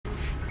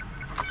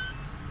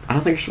I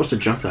don't think you're supposed to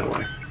jump that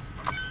way.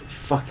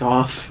 Fuck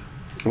off.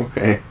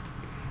 Okay.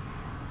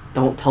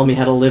 Don't tell me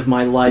how to live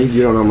my life.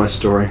 You don't know my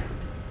story.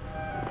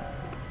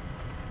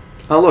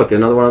 Oh, look,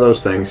 another one of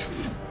those things.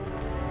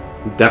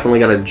 Definitely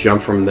gotta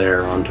jump from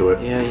there onto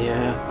it. Yeah,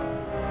 yeah.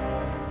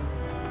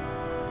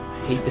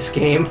 I hate this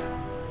game.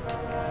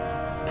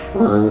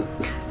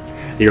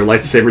 Your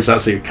lightsaber's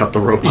out, so you cut the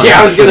rope. Yeah,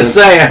 I was gonna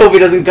say, I hope he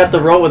doesn't cut the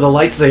rope with a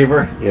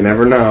lightsaber. You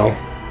never know.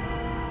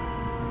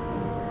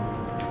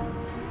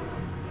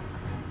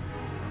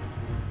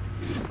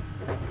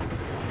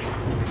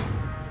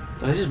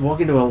 Did I just walk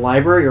into a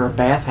library or a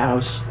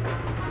bathhouse?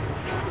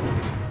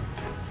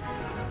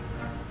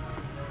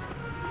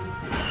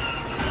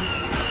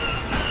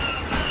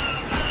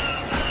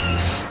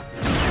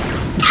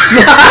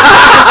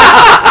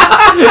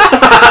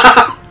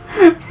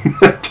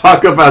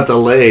 Talk about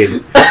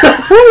delayed.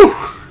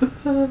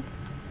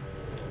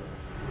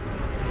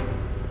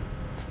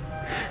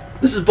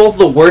 This is both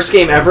the worst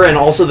game ever and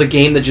also the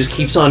game that just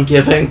keeps on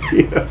giving.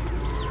 Yeah.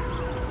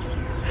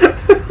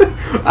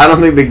 I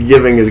don't think the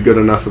giving is good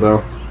enough,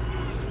 though.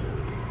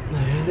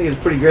 I think it's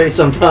pretty great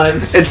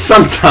sometimes. It's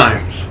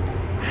sometimes.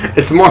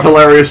 It's more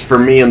hilarious for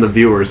me and the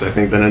viewers, I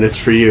think, than it is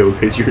for you,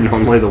 because you're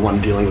normally the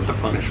one dealing with the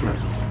punishment.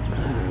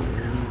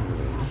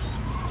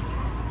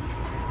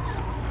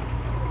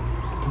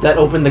 Did that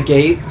open the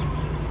gate?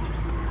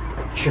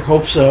 Sure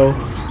hope so.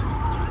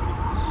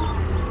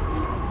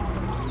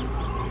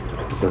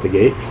 Is that the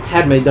gate?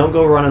 Padme, don't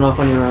go running off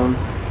on your own.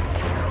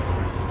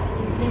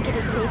 Do you think it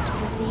is safe to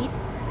proceed?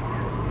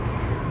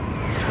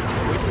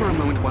 Wait for a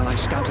moment while I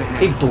scout ahead.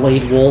 Hey,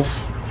 Blade Wolf.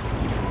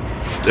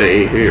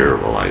 Stay here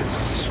while I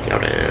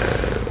scout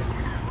it.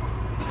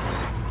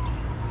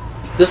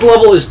 This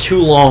level is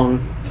too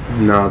long.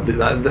 No,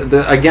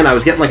 again, I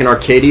was getting like an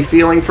arcadey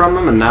feeling from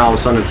them, and now all of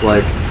a sudden it's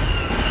like...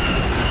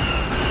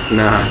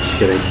 Nah, just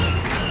kidding.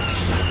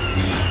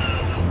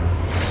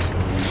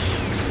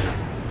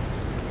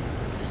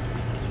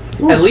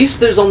 At least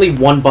there's only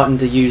one button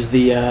to use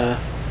the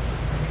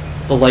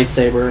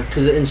lightsaber,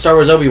 because in Star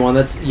Wars Obi-Wan,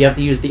 you have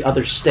to use the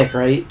other stick,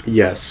 right?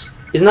 Yes.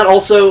 Isn't that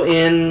also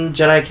in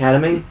Jedi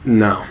Academy?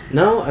 No.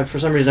 No? For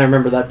some reason I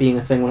remember that being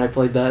a thing when I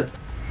played that.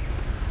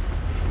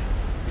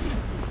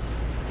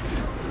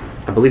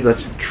 I believe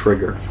that's a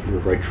trigger. The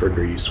right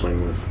trigger you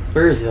swing with.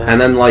 Where is that?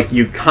 And then, like,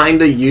 you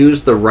kind of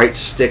use the right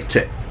stick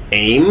to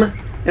aim,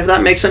 if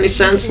that makes any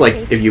sense.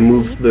 Like, if you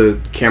move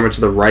the camera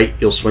to the right,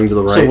 you'll swing to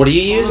the right. So what do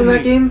you use in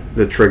that game?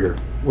 The trigger.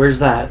 Where's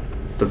that?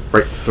 The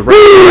right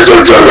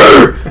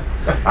trigger!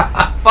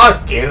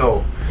 Fuck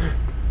you!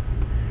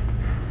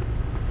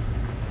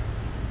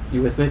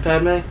 You with me,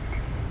 Padme?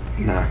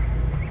 Nah.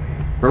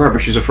 Remember,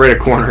 she's afraid of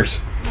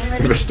corners.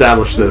 We've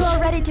established this. You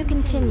are ready to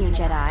continue,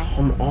 Jedi.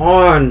 Come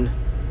on!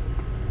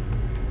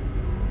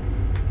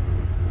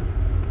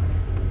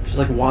 She's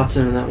like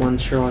Watson in that one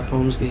Sherlock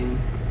Holmes game.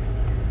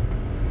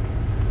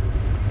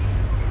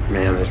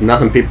 Man, there's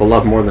nothing people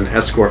love more than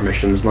escort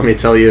missions, let me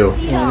tell you.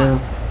 Yeah, I know.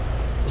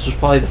 This was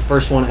probably the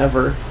first one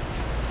ever.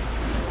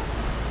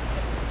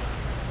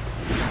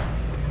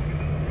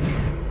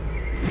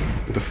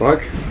 What the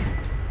fuck?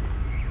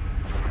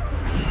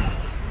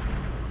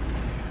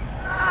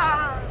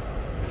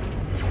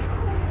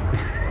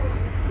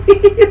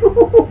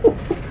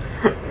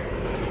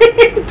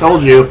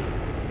 Told you.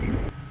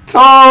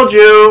 Told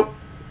you.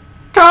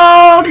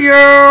 Told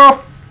you.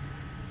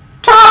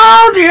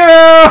 Told you.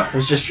 I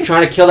was just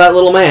trying to kill that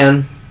little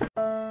man.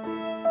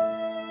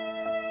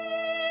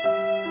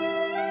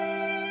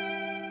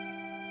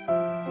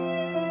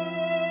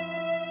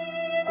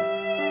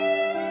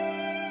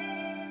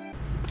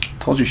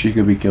 Told you she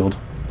could be killed.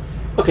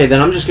 Okay,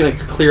 then I'm just gonna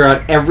clear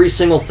out every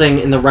single thing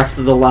in the rest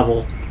of the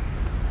level.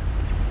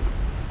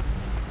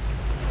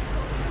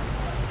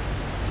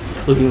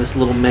 Including this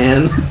little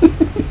man.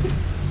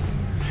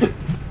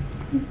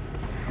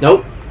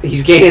 Nope.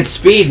 He's gaining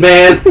speed,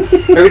 man.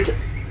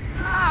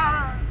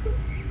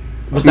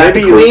 Was that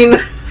the queen?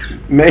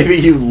 Maybe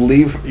you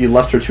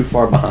left her too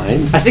far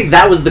behind. I think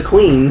that was the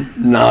queen.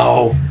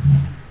 No.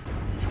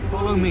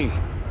 Follow me.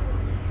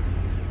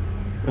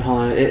 Wait, hold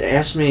on. It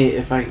asked me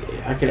if I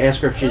could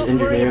ask her if she's Don't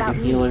injured. worry Maybe I about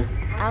can me. heal her.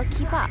 I'll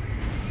keep up.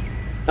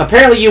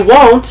 Apparently you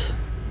won't.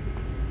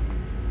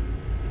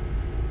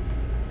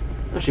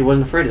 Oh, she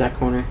wasn't afraid of that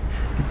corner.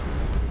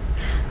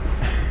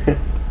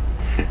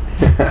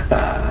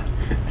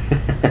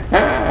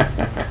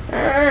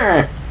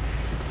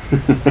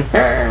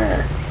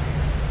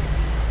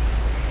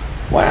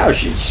 Wow,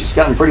 she's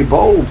gotten pretty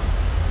bold.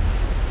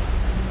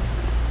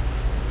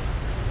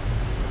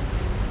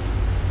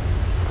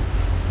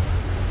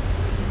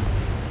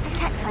 I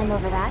can't climb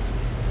over that.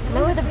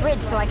 Lower the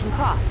bridge so I can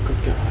cross.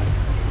 Good God.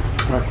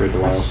 Not great, the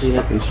wild. Let's see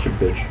Stop it. being such a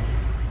bitch.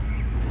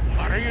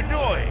 What are you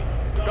doing?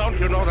 Don't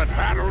you know that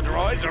battle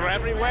droids are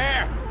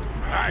everywhere?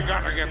 I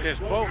gotta get this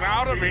boat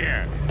out of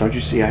here. Don't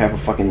you see I have a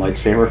fucking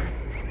lightsaber?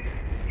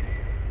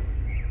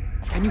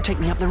 Can you take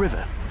me up the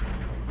river?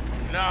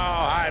 No,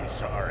 I'm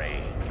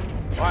sorry.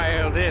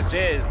 While this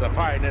is the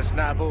finest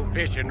Naboo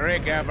fishing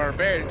rig ever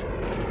built,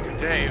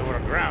 today we're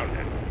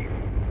grounded.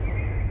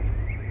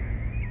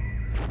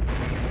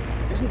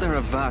 Isn't there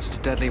a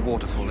vast, deadly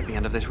waterfall at the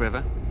end of this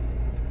river?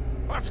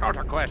 What sort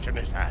of question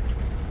is that?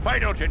 Why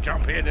don't you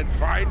jump in and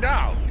find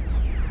out?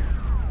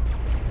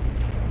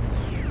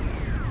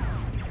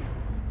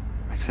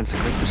 I sense a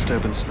great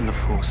disturbance in the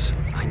force.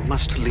 I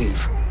must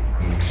leave.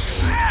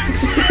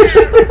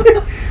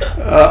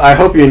 I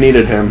hope you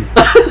needed him.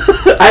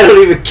 I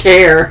don't even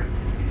care.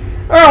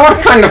 Oh, what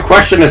kind of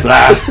question is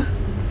that?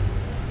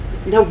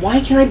 Now,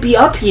 why can't I be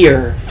up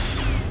here?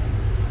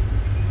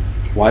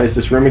 Why does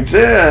this room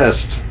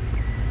exist?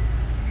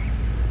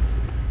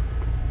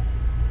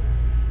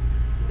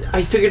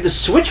 I figured the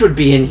switch would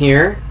be in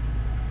here.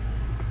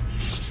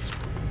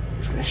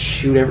 I'm trying to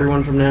shoot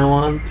everyone from now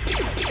on.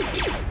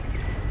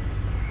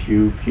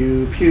 Pew,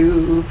 pew,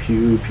 pew,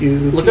 pew, pew.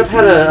 Look up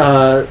how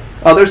to,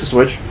 Oh, there's the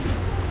switch.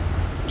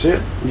 See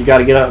it? You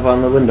gotta get up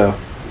on the window.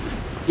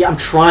 Yeah, I'm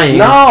trying.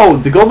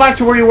 No! To go back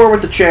to where you were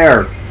with the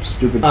chair.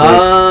 Stupid face.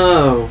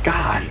 Oh.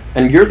 God.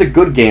 And you're the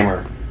good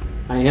gamer.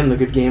 I am the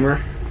good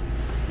gamer.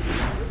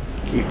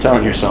 Keep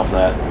telling yourself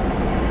that.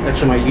 It's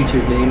actually my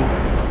YouTube name.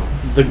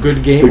 The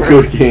Good Gamer. The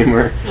good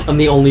gamer. I'm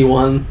the only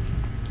one.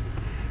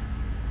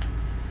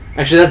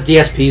 Actually, that's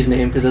DSP's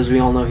name, because as we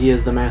all know, he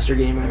is the Master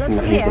Gamer. Looks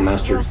No, he's the clear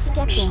master. you're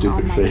stepping Stupid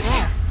on my face.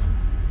 dress.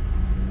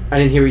 I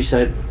didn't hear what you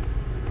said.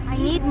 I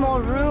need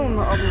more room,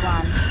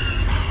 Obi-Wan.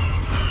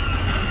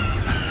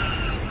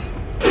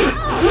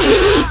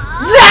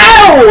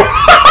 No!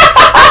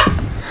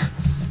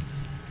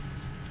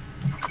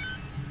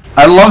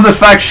 I love the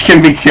fact she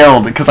can be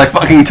killed, because I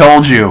fucking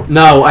told you.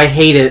 No, I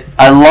hate it.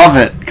 I love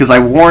it, because I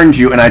warned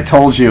you and I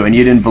told you and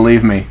you didn't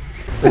believe me.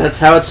 That's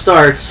how it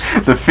starts.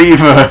 The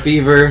fever.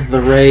 Fever, the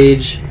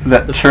rage,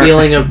 That the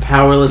feeling of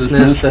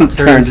powerlessness that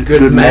turns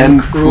good men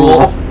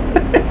cruel.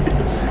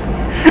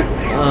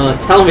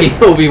 Tell me,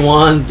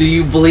 Obi-Wan, do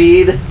you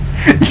bleed? You will.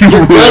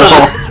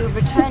 That you have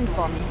returned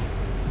for me.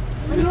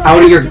 When you are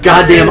Out of your ready to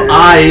goddamn pursue-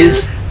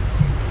 eyes!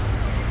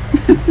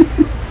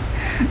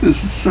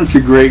 This is such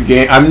a great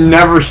game. I've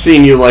never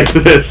seen you like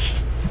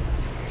this.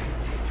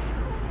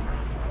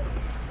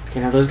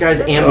 Okay, now those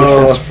guys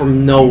ambush us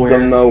from nowhere.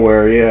 From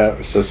nowhere,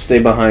 yeah. So stay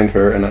behind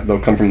her and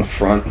they'll come from the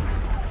front. You've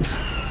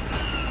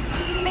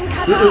been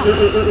cut off.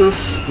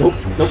 Nope,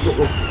 nope, nope,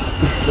 nope.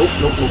 Nope,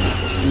 nope, nope.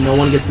 No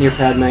one gets near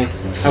Padme.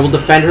 I will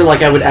defend her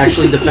like I would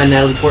actually defend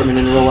Natalie Portman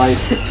in real life.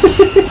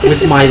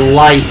 With my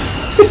life.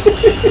 Did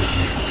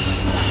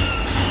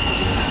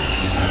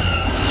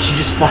she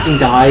just fucking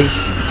die?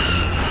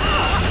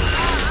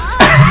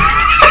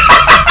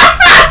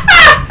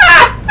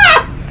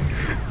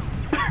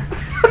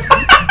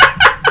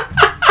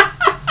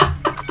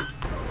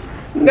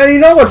 Now you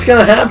know what's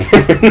gonna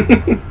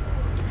happen.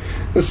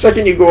 The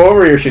second you go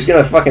over here, she's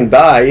gonna fucking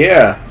die,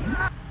 yeah.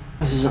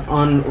 This is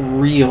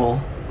unreal.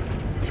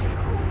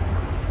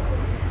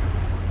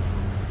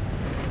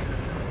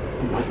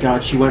 Oh my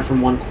god, she went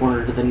from one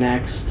corner to the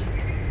next.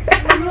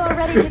 When you are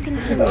ready to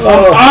continue.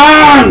 Oh.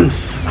 On!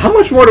 How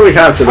much more do we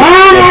have to this?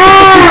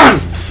 I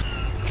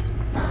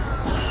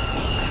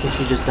think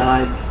she just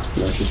died.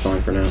 No, she's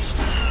fine for now.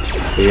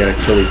 But you gotta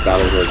kill these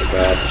battle droids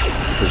fast,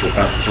 because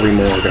about 3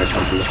 more are gonna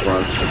come from the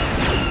front.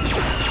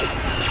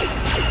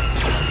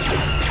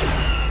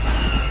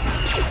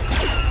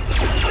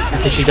 I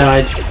think she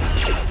died.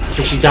 I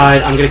think she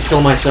died. I'm gonna kill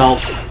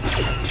myself.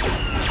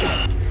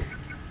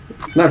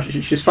 No,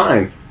 she's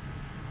fine.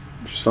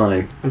 She's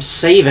fine. I'm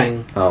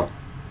saving. Oh.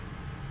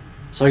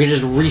 So I can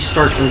just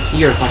restart from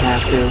here if I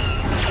have to.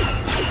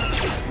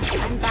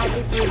 I'm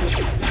badly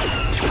bruised. I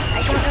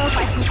don't know if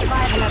I can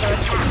survive another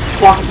attack.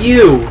 Fuck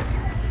you!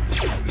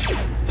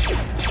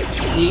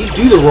 You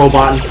do the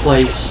robot in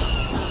place.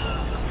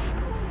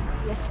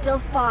 We are still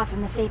far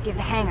from the safety of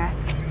the hangar.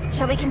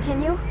 Shall we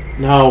continue?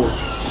 No.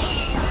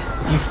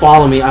 If you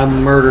follow me, I'll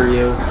murder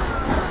you.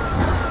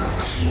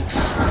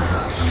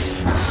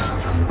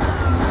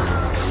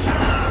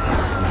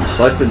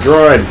 Slice the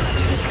droid.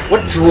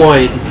 What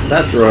droid?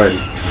 That droid.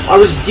 I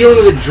was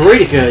dealing with a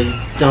droidica, you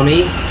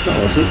dummy. No,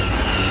 it wasn't.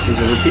 It was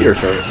a repeater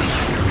turret.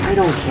 I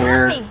don't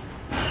care. Help me.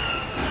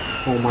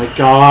 Oh my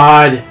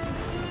god.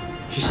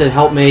 She said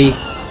help me.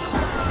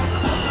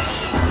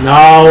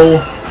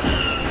 No.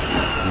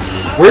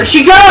 Where'd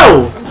she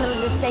go? Until it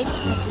is safe to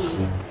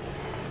proceed.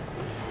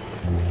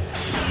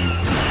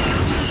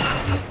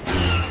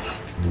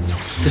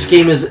 This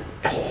game is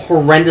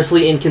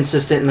horrendously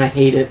inconsistent and I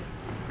hate it.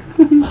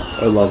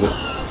 I love it.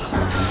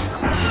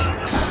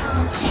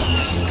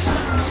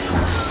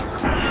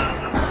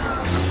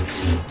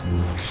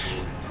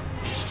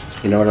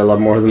 You know what I love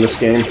more than this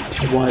game?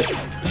 What?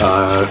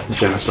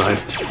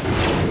 Genocide.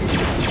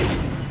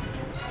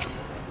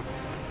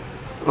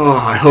 Oh,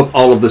 I hope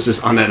all of this is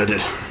unedited.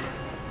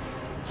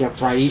 Yeah,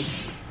 right.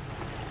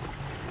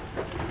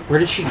 Where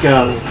did she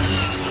go?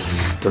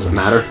 Doesn't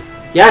matter.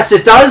 Yes,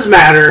 it does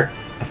matter!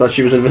 I thought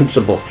she was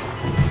invincible.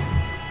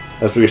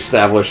 As we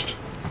established.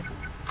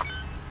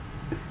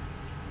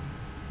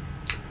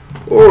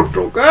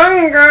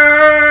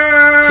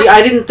 Otoganga! See,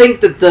 I didn't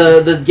think that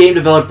the game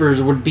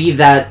developers would be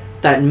that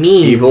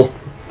mean. Evil.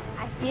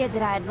 I feared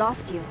that I had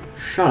lost you.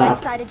 Shut so I up.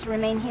 decided to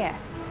remain here.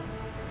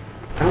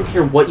 I don't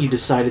care what you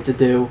decided to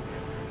do.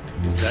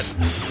 Is that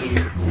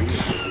clear?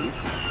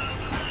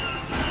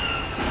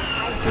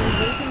 I've been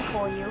waiting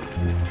for you.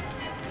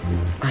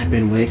 I've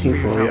been waiting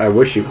for you. I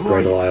wish you,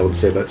 Great Ally, would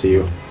say that to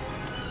you.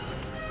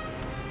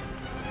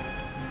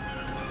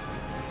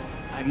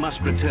 I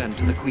must return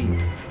to the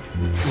Queen.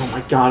 Oh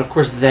my god, of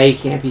course they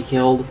can't be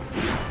killed.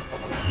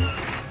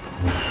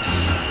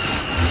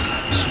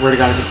 I swear to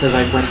god, if it says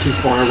I went too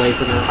far away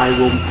from her, I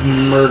will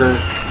murder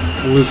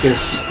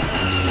Lucas.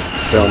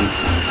 Film.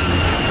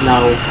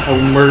 No, I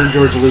will murder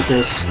George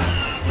Lucas.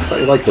 I thought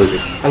you liked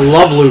Lucas. I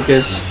love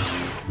Lucas.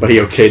 But he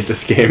okayed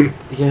this game.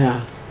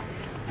 Yeah.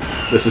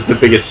 This is the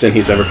biggest sin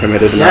he's ever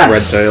committed. Yes. Not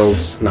Red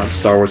Tails, not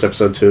Star Wars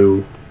Episode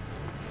 2.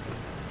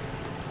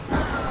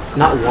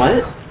 Not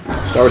what?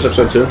 Star Wars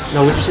Episode 2?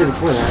 No, what'd you say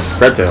before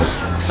that? Red Tails.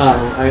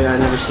 Oh, I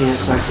never seen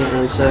it, so I can't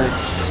really say.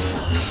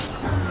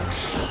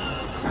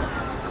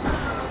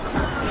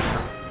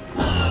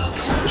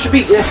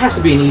 It has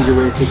to be an easier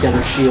way to take down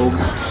our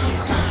shields.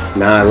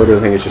 Nah, I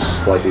literally think it's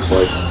just slicey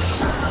slice.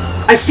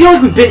 I feel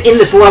like we've been in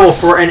this level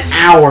for an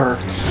hour.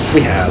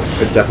 We have.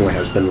 It definitely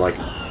has been like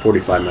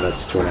 45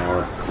 minutes to an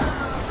hour.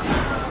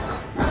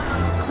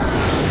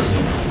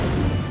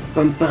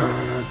 Bum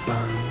bum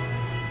bum.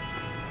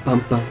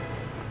 Bum bum.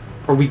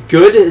 Are we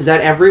good? Is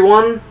that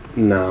everyone?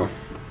 No.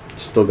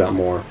 Still got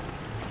more.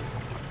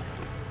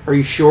 Are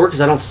you sure?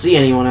 Because I don't see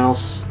anyone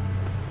else.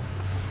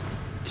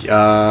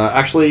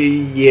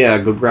 Actually, yeah,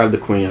 go grab the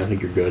Queen. I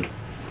think you're good.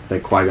 I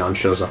think Qui-Gon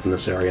shows up in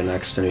this area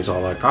next, and he's all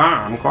like,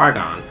 "Ah, I'm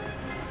Qui-Gon."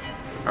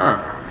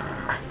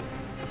 Ah.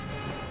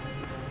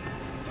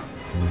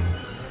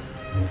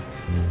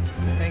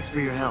 Thanks for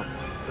your help.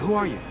 Who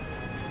are you?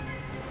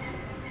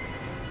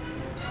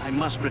 I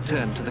must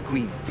return to the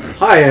Queen.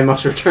 Hi, I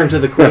must return to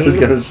the I Queen. was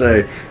gonna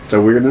say, it's a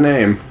weird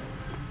name.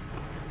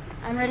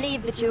 I'm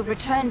relieved that you have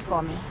returned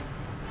for me.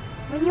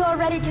 When you are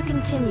ready to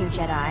continue,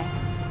 Jedi,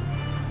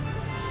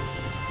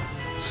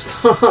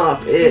 Stop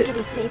do you think it. it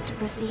is safe to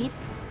proceed?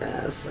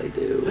 Yes, I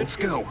do. Let's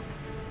go.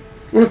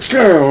 Let's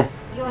go.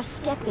 You're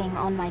stepping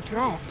on my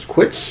dress.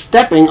 Quit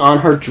stepping on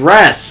her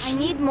dress. I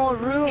need more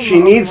room.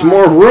 She needs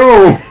Obi-Wan. more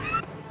room.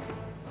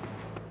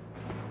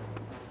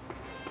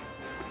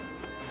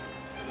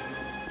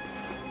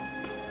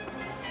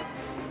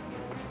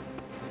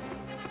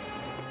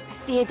 I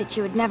feared that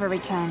you would never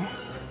return.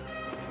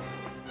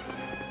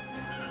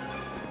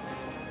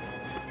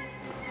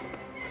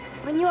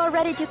 When you are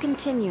ready to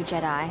continue,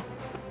 Jedi,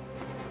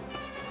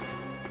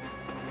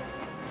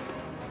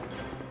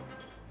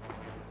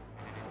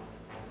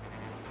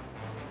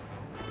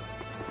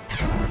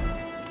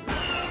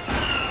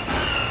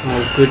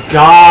 Oh, good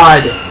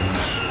God.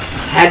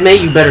 Padme,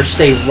 you better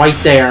stay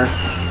right there.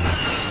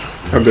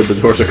 How good the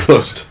doors are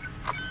closed.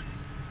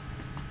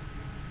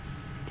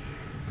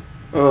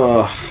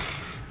 Ugh.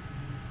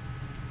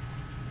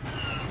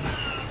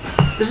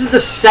 This is the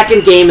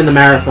second game in the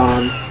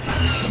marathon.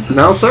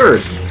 Now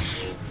third.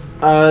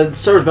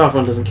 Star Wars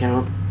Battlefront doesn't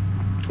count.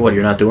 What,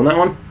 you're not doing that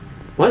one?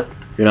 What?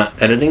 You're not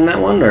editing that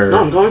one, or? No,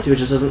 I'm going to. It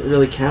just doesn't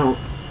really count.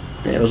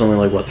 Yeah, it was only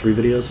like, what, 3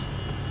 videos?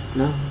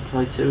 No,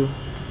 probably 2.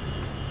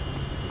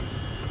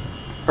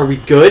 Are we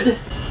good?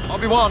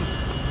 Obi-Wan!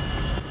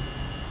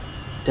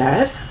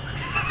 Dad?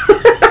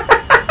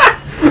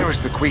 Where is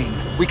the Queen?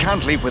 We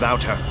can't leave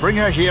without her. Bring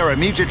her here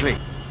immediately.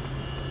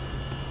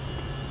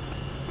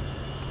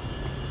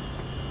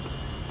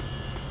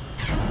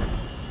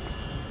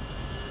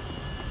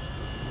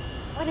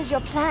 what is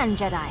your plan,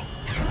 Jedi?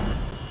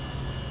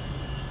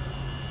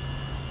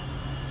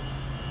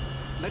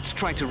 Let's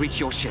try to reach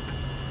your ship.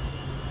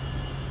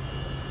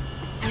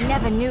 I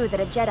never knew that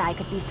a Jedi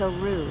could be so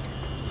rude.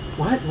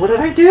 What? What did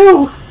I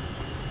do?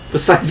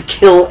 Besides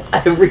kill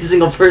every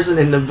single person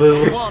in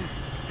Naboo. Obi-Wan!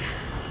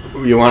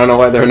 You want to know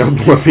why there are no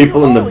more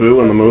people in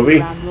Naboo in the movie?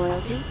 Around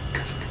royalty.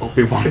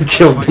 Obi-Wan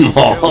killed them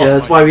all. Yeah,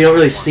 that's why we don't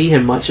really see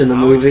him much in the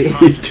movie.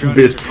 He's too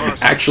big.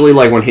 Actually,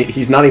 like, when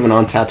he's not even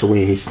on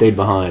Tatooine, he stayed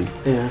behind.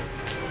 Yeah.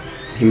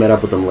 He met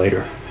up with them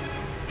later.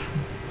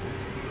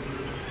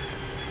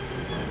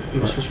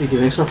 Am I supposed to be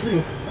doing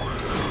something?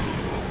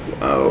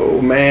 Oh,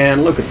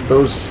 man, look at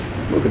those.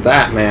 Look at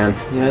that, man.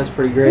 Yeah, that's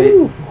pretty great.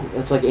 Woo.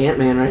 That's like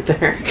Ant-Man right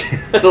there.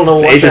 I don't know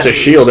It's what Agents that of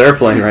S.H.I.E.L.D.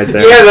 airplane right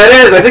there. Yeah, that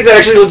is. I think that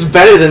actually looks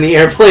better than the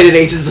airplane in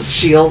Agents of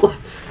S.H.I.E.L.D.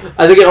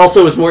 I think it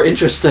also is more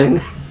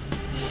interesting.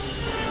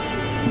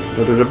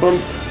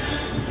 Ba-da-da-bump.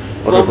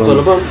 Bump, Ba-da-bum.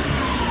 ba-da-bum.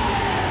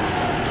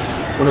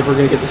 Wonder if we're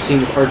gonna get the scene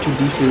with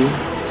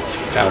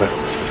R2-D2. Doubt it.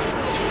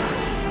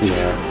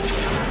 Yeah.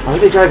 Why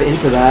would they drive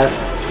into that?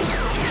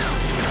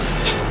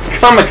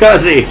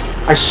 Kamikaze!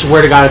 I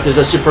swear to God, if there's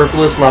a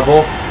superfluous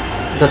level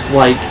that's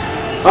like,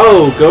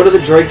 oh, go to the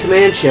droid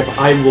command ship,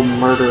 I will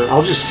murder.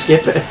 I'll just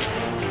skip it.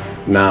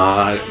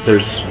 Nah,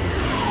 there's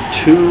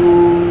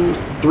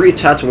 3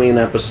 Tatooine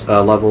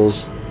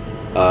levels,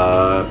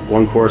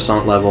 1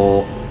 Coruscant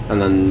level,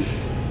 and then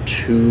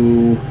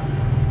 2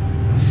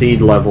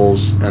 Theed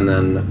levels, and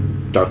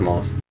then Darth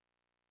Maul.